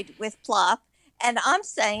annoyed with Plop. And I'm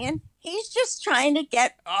saying he's just trying to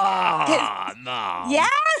get no.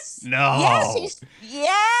 Yes. No.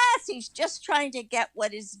 He's just trying to get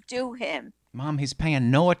what is due him. Mom, he's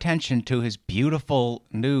paying no attention to his beautiful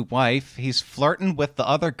new wife. He's flirting with the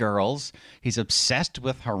other girls. He's obsessed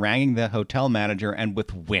with haranguing the hotel manager and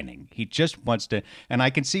with winning. He just wants to, and I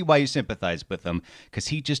can see why you sympathize with him, because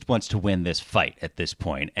he just wants to win this fight at this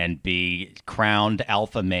point and be crowned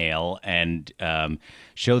alpha male and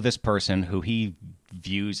show this person who he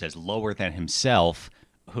views as lower than himself,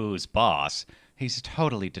 who's boss. He's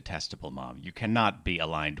totally detestable, Mom. You cannot be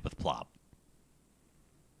aligned with Plop.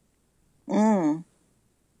 I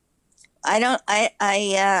don't.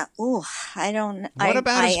 What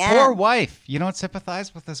about his poor wife? You don't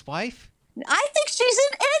sympathize with his wife? I think she's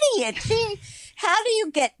an idiot. How do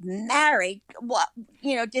you get married? What,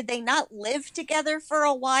 did they not live together for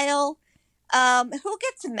a while? Who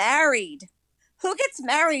gets married? Who gets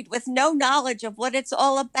married with no knowledge of what it's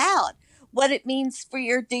all about? What it means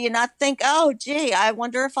for do you not think, oh, gee, I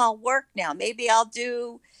wonder if I'll work now. Maybe I'll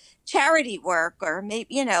do charity work, or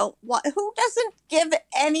maybe, who doesn't give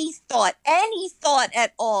any thought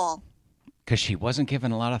at all? Because she wasn't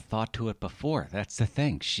giving a lot of thought to it before. That's the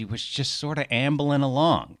thing. She was just sort of ambling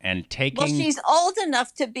along and taking... Well, she's old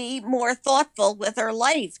enough to be more thoughtful with her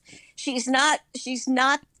life. She's not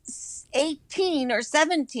 18 or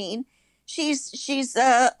 17. She's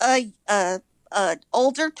a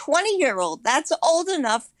older 20-year-old. That's old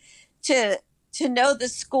enough to know the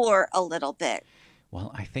score a little bit.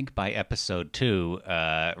 Well, I think by episode 2,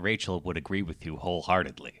 Rachel would agree with you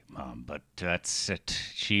wholeheartedly, Mom, but that's it.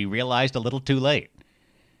 She realized a little too late.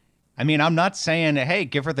 I mean, I'm not saying, hey,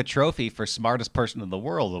 give her the trophy for Smartest Person in the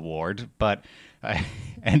World award, but,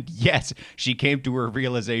 and yes, she came to her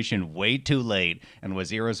realization way too late and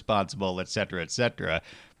was irresponsible, etc., etc.,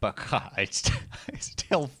 but God, I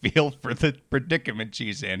still feel for the predicament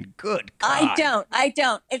she's in. Good God. I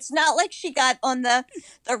don't. It's not like she got on the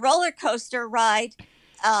roller coaster ride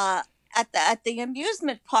at the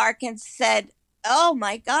amusement park and said, oh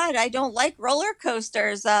my God, I don't like roller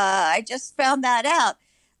coasters. I just found that out.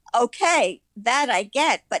 Okay, that I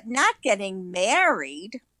get, but not getting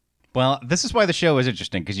married. Well, this is why the show is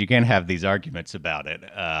interesting, because you can have these arguments about it,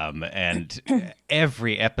 and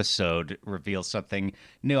every episode reveals something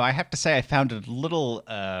new. I have to say, I found it a little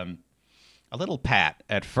pat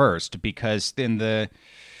at first, because in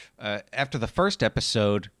after the first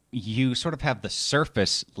episode, you sort of have the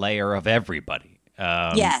surface layer of everybody.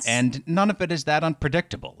 Yes. And none of it is that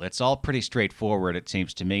unpredictable. It's all pretty straightforward, it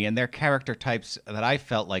seems to me. And they're character types that I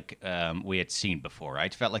felt like we had seen before. I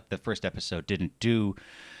felt like the first episode didn't do...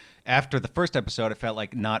 After the first episode, it felt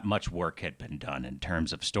like not much work had been done in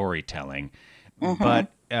terms of storytelling. Mm-hmm.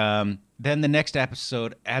 But then the next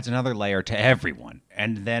episode adds another layer to everyone.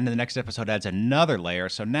 And then the next episode adds another layer.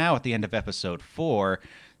 So now at the end of episode 4...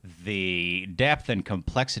 the depth and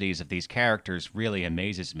complexities of these characters really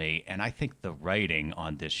amazes me, and I think the writing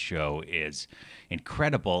on this show is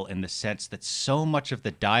incredible in the sense that so much of the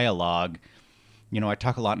dialogue, I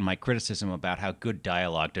talk a lot in my criticism about how good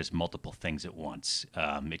dialogue does multiple things at once.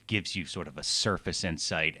 It gives you sort of a surface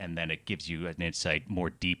insight, and then it gives you an insight more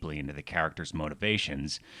deeply into the characters'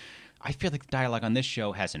 motivations. I feel like the dialogue on this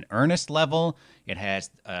show has an earnest level, it has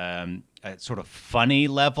a sort of funny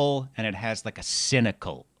level, and it has like a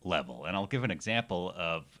cynical level. And I'll give an example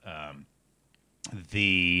of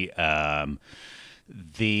the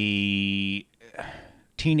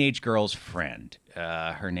teenage girl's friend.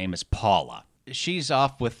 Her name is Paula. She's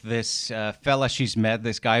off with this fella she's met,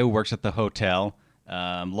 this guy who works at the hotel,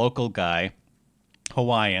 local guy,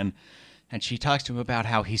 Hawaiian, and she talks to him about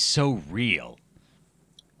how he's so real.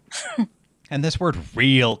 And this word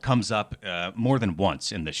real comes up more than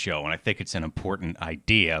once in the show, and I think it's an important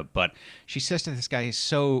idea. But she says to this guy, he's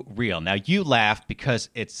so real. Now, you laugh because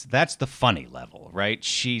that's the funny level, right?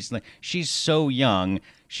 She's so young.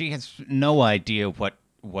 She has no idea what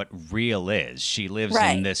real is. She lives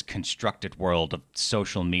in this constructed world of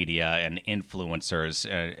social media and influencers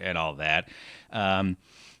and all that.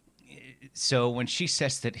 So when she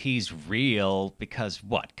says that he's real, because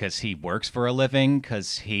what? Because he works for a living?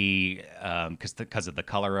 Because of the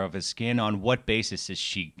color of his skin? On what basis is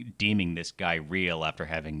she deeming this guy real after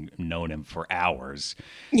having known him for hours?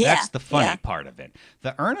 Yeah, that's the funny part of it.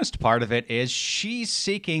 The earnest part of it is she's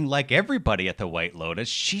seeking, like everybody at the White Lotus,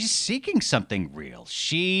 she's seeking something real.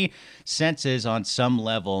 She senses on some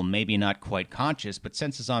level, maybe not quite conscious, but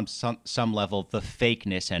senses on some level the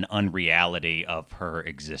fakeness and unreality of her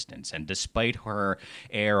existence. And despite her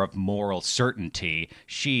air of moral certainty,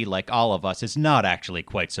 she, like all of us, is not actually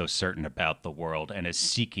quite so certain about the world and is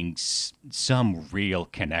seeking some real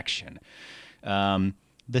connection.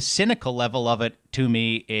 The cynical level of it to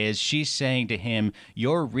me is she's saying to him,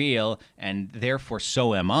 you're real, and therefore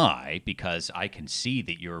so am I, because I can see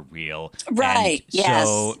that you're real. Right, and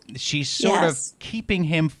so she's sort of keeping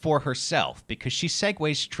him for herself, because she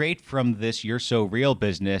segues straight from this you're so real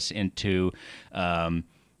business into,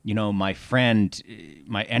 my friend,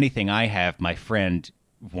 anything I have, my friend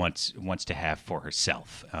wants to have for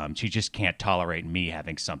herself. She just can't tolerate me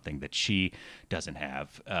having something that she doesn't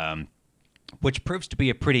have. Which proves to be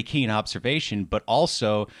a pretty keen observation, but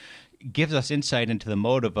also gives us insight into the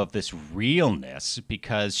motive of this realness,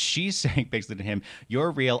 because she's saying basically to him,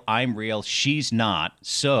 you're real, I'm real, she's not,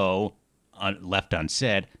 so, left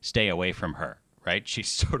unsaid, stay away from her, right? She's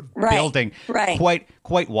sort of building,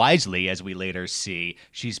 quite wisely, as we later see,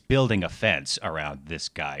 she's building a fence around this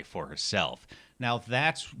guy for herself. Now,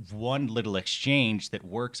 that's one little exchange that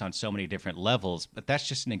works on so many different levels, but that's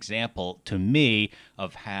just an example to me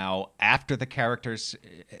of how after the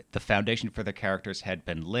foundation for the characters had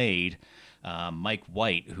been laid, Mike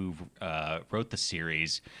White, who wrote the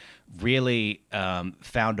series, really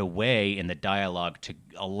found a way in the dialogue to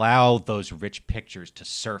allow those rich pictures to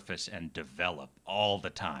surface and develop all the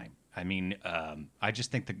time. I mean, I just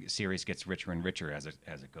think the series gets richer and richer as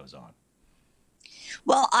it goes on.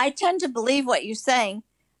 Well, I tend to believe what you're saying.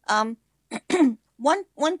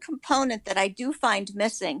 One component that I do find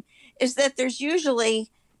missing is that there's usually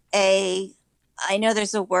I know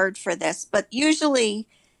there's a word for this, but usually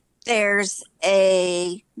there's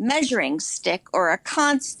a measuring stick or a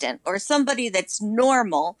constant or somebody that's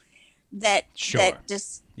normal that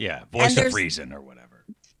just voice of reason or whatever.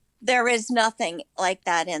 There is nothing like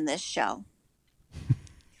that in this show.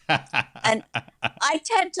 And I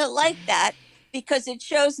tend to like that, because it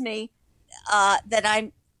shows me that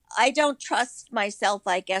I don't trust myself,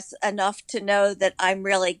 I guess, enough to know that I'm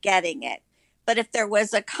really getting it. But if there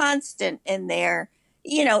was a constant in there,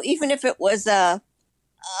 even if it was so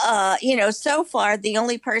far the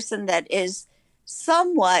only person that is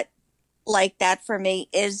somewhat like that for me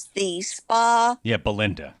is the spa. Yeah,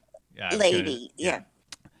 Belinda. Lady. Yeah,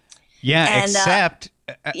 and, except.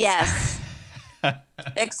 Yes.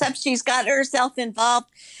 Except she's got herself involved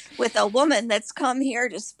with a woman that's come here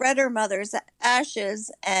to spread her mother's ashes,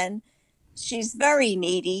 and she's very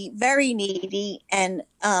needy, and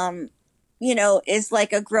is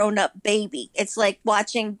like a grown-up baby. It's like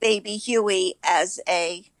watching baby Huey as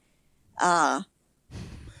a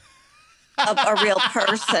real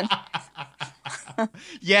person.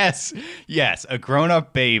 Yes, a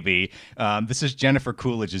grown-up baby. This is Jennifer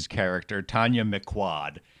Coolidge's character, Tanya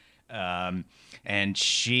McQuad. And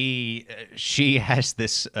she has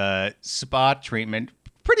this spa treatment,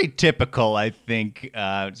 pretty typical, I think,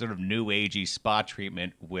 sort of new agey spa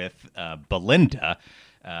treatment with Belinda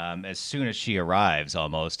as soon as she arrives,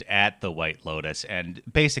 almost at the White Lotus, and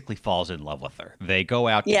basically falls in love with her. They go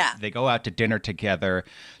out. They go out to dinner together.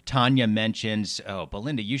 Tanya mentions, "Oh,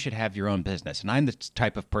 Belinda, you should have your own business, and I'm the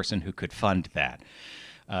type of person who could fund that."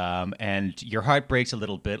 And your heart breaks a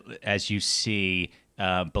little bit as you see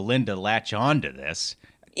Belinda latch on to this.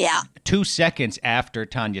 Yeah. 2 seconds after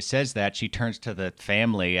Tanya says that, she turns to the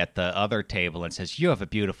family at the other table and says, "You have a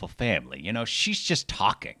beautiful family." She's just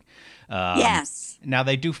talking. Yes. Now,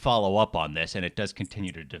 they do follow up on this, and it does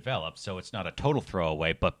continue to develop, so it's not a total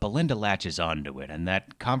throwaway, but Belinda latches onto it. And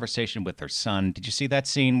that conversation with her son, did you see that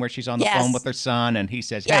scene where she's on the phone with her son, and he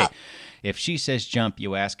says, "Hey, if she says jump,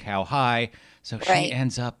 you ask how high." So she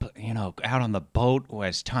ends up, out on the boat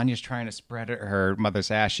as Tanya's trying to spread her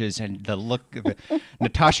mother's ashes. And the look,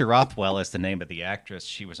 Natasha Rothwell is the name of the actress.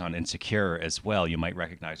 She was on Insecure as well. You might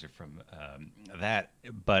recognize her from that.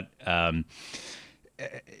 But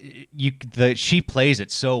she plays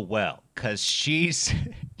it so well because she's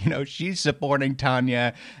she's supporting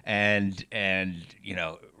Tanya and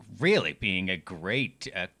really being a great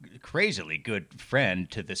crazily good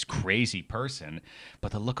friend to this crazy person,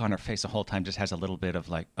 but the look on her face the whole time just has a little bit of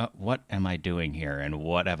like, what am I doing here and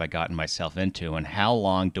what have I gotten myself into and how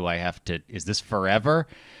long do I have to, is this forever?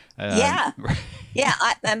 Yeah.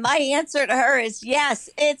 And my answer to her is yes,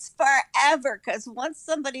 it's forever. Because once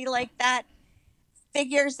somebody like that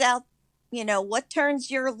figures out, what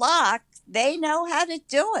turns your lock, they know how to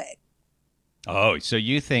do it. Oh, so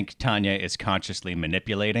you think Tanya is consciously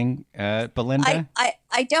manipulating Belinda?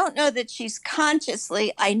 I don't know that she's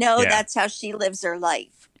consciously. I know that's how she lives her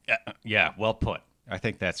life. Yeah, well put. I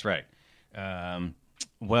think that's right.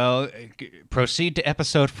 Well, proceed to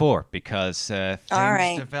episode 4 because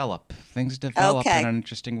things develop. Things develop in an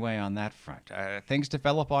interesting way on that front. Things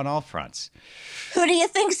develop on all fronts. Who do you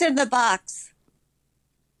think's in the box?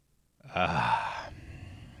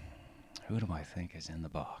 Who do I think is in the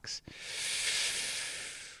box?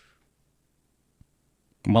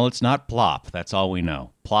 Well, it's not Plop. That's all we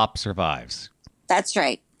know. Plop survives. That's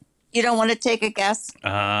right. You don't want to take a guess? No,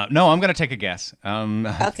 I'm going to take a guess.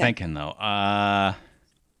 Thinking, though. I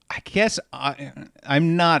guess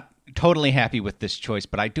I'm not totally happy with this choice,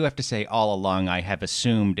 but I do have to say all along I have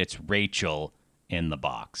assumed it's Rachel in the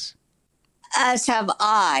box. As have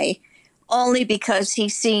I, only because he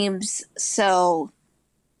seems so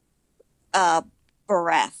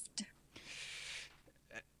bereft.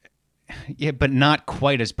 Yeah, but not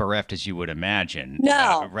quite as bereft as you would imagine.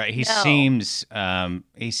 No, right? He seems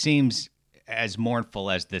as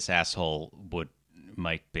mournful as this asshole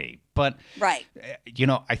might be. But right,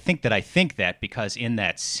 I think that because in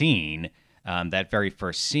that scene, that very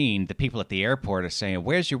first scene, the people at the airport are saying,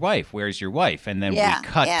 "Where's your wife? Where's your wife?" And then we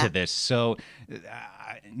cut to this. So,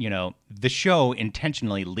 the show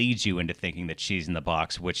intentionally leads you into thinking that she's in the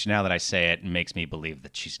box, which now that I say it makes me believe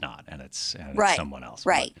that she's not, and it's someone else.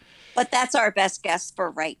 Right. But that's our best guess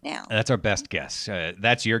for right now. That's our best guess.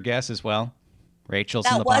 That's your guess as well? Rachel's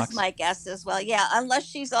in the box? That was my guess as well, yeah. Unless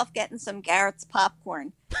she's off getting some Garrett's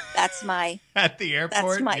popcorn. That's my... At the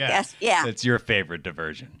airport? That's my guess, yeah. That's your favorite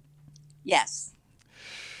diversion. Yes.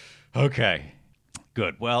 Okay.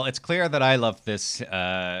 Good. Well, it's clear that I love this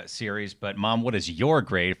series, but Mom, what is your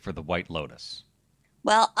grade for The White Lotus?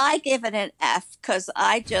 Well, I give it an F because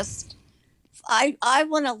I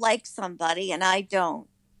want to like somebody and I don't.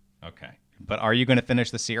 Okay. But are you going to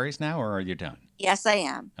finish the series now or are you done? Yes, I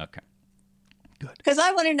am. Okay. Good. Because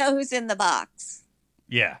I want to know who's in the box.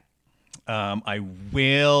 Yeah. I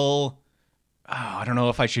will... I don't know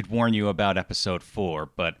if I should warn you about episode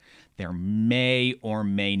 4, but there may or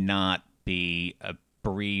may not be a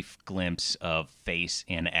brief glimpse of face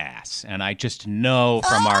and ass. And I just know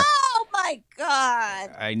from our... Oh, my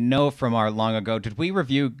God. I know from our long ago... Did we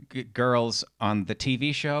review Girls on the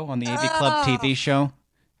TV show, on the AV Club TV show?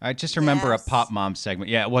 I just remember a Pop Mom segment.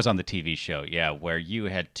 Yeah, it was on the TV show. Yeah, where you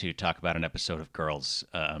had to talk about an episode of Girls...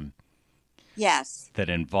 yes. That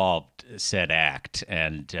involved said act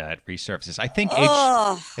and it resurfaces. I think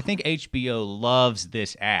HBO loves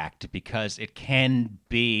this act because it can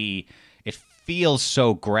be... It feels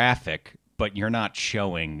so graphic, but you're not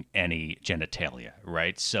showing any genitalia,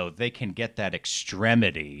 right? So they can get that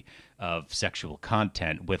extremity of sexual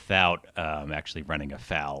content without actually running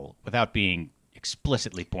afoul, without being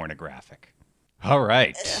explicitly pornographic. All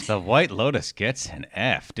right. The White Lotus gets an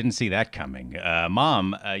F. Didn't see that coming.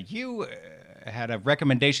 Mom, you had a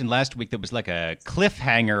recommendation last week that was like a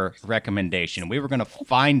cliffhanger recommendation. We were going to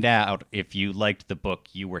find out if you liked the book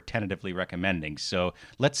you were tentatively recommending. So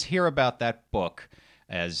let's hear about that book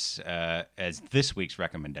as this week's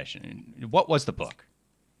recommendation. What was the book?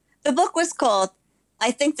 The book was called,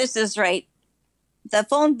 I think this is right, The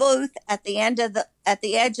Phone Booth at the Edge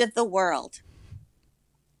of the World.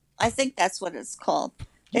 I think that's what it's called.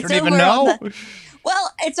 You don't even know?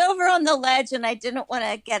 Well, it's over on the ledge, and I didn't want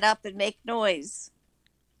to get up and make noise.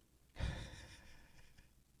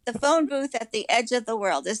 The Phone Booth at the Edge of the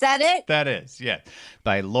World. Is that it? That is, yeah.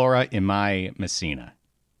 By Laura Imai Messina.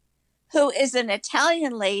 Who is an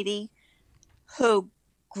Italian lady who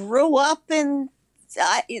grew up in...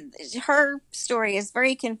 her story is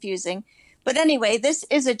very confusing. But anyway, this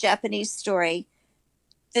is a Japanese story.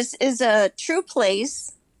 This is a true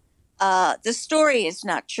place. The story is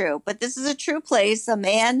not true, but this is a true place. A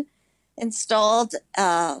man installed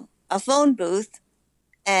a phone booth,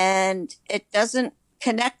 and it doesn't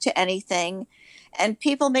connect to anything. And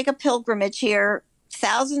people make a pilgrimage here.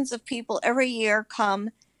 Thousands of people every year come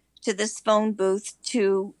to this phone booth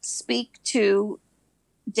to speak to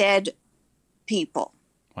dead people.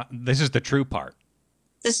 Well, this is the true part.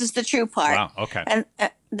 This is the true part. Wow. Okay. And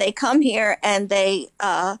they come here, and they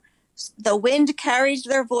the wind carries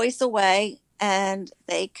their voice away, and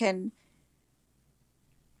they can,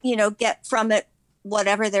 get from it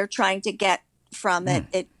whatever they're trying to get from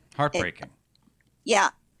it. Heartbreaking. Yeah.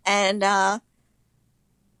 And I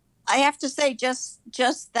have to say, just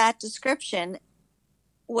that description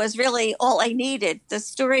was really all I needed. The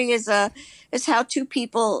story is how two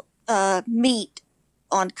people meet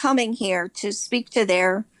on coming here to speak to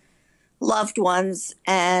their loved ones,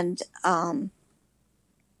 and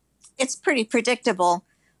it's pretty predictable,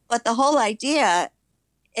 but the whole idea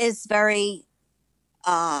is very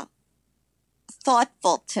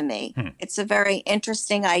thoughtful to me. It's a very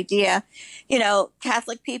interesting idea.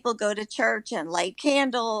 Catholic people go to church and light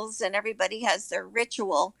candles, and everybody has their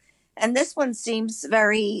ritual, and this one seems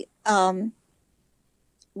very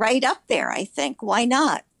right up there, I think. Why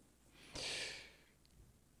not?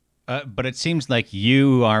 But it seems like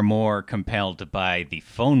you are more compelled by the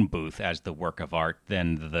phone booth as the work of art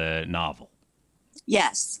than the novel.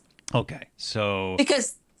 Yes. Okay, so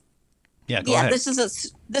because go ahead. this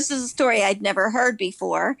is a story I'd never heard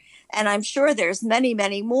before, and I'm sure there's many,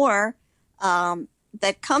 many more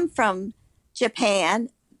that come from Japan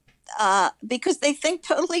because they think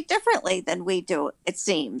totally differently than we do. It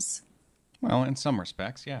seems. Well, in some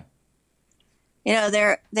respects, yeah.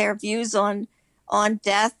 Their views on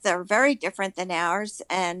death are very different than ours,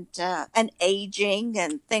 and aging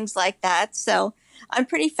and things like that. So I'm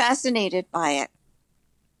pretty fascinated by it.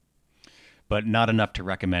 But not enough to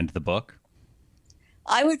recommend the book?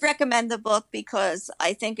 I would recommend the book because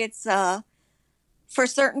I think it's for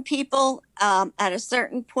certain people at a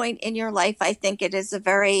certain point in your life. I think it is a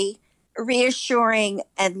very reassuring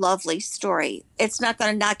and lovely story. It's not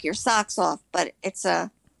going to knock your socks off, but it's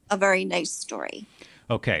a very nice story.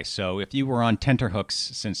 Okay, so if you were on tenterhooks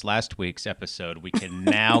since last week's episode, we can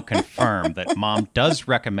now confirm that Mom does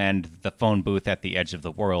recommend The Phone Booth at the Edge of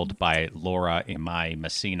the World by Laura Imai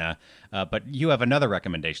Messina. But you have another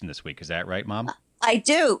recommendation this week. Is that right, Mom? I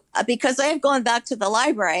do. Because I have gone back to the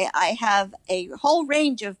library, I have a whole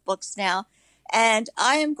range of books now. And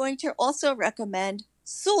I am going to also recommend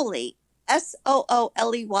Sooley,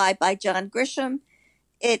 Sooley by John Grisham.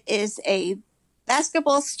 It is a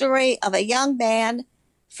basketball story of a young man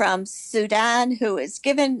from Sudan who is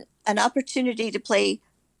given an opportunity to play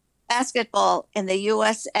basketball in the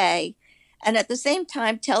USA, and at the same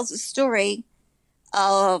time tells a story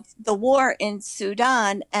of the war in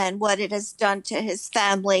Sudan and what it has done to his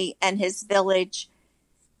family and his village,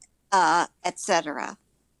 etc.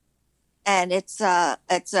 And it's a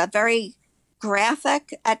very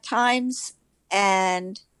graphic at times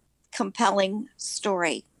and compelling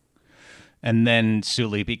story. And then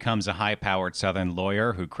Sooley becomes a high-powered Southern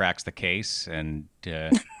lawyer who cracks the case, and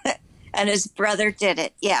and his brother did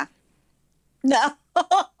it. Yeah. No,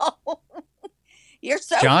 you're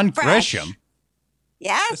so John fresh. Grisham.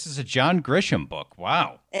 Yes, This is a John Grisham book.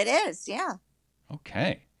 Wow. it is. Yeah.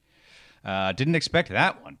 Okay. Didn't expect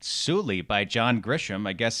that one. Sooley by John Grisham.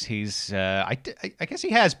 I guess he's. I guess he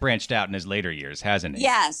has branched out in his later years, hasn't he?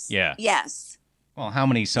 Yes. Yeah. Yes. Well, how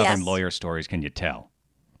many Southern Yes. lawyer stories can you tell?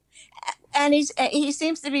 And he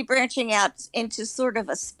seems to be branching out into sort of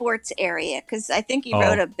a sports area because I think he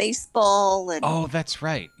wrote a baseball and Oh, that's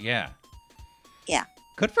right. Yeah. yeah.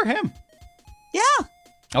 Good for him. Yeah.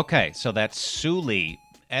 Okay, so that's Sooley,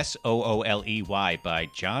 Sooley by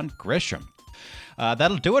John Grisham.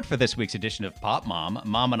 That'll do it for this week's edition of Pop Mom.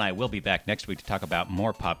 Mom and I will be back next week to talk about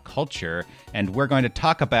more pop culture, and we're going to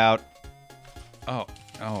talk about...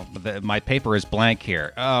 my paper is blank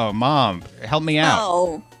here. Oh, Mom, help me out.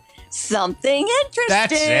 Oh, something interesting.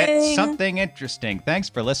 That's it. Something interesting. Thanks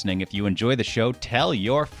for listening. If you enjoy the show, tell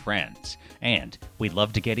your friends. And we'd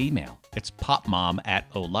love to get email. It's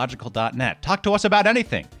popmom@ological.net. Talk to us about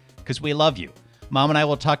anything, because we love you. Mom and I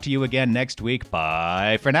will talk to you again next week.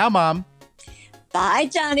 Bye for now, Mom. Bye,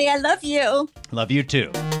 Johnny. I love you. Love you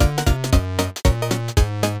too.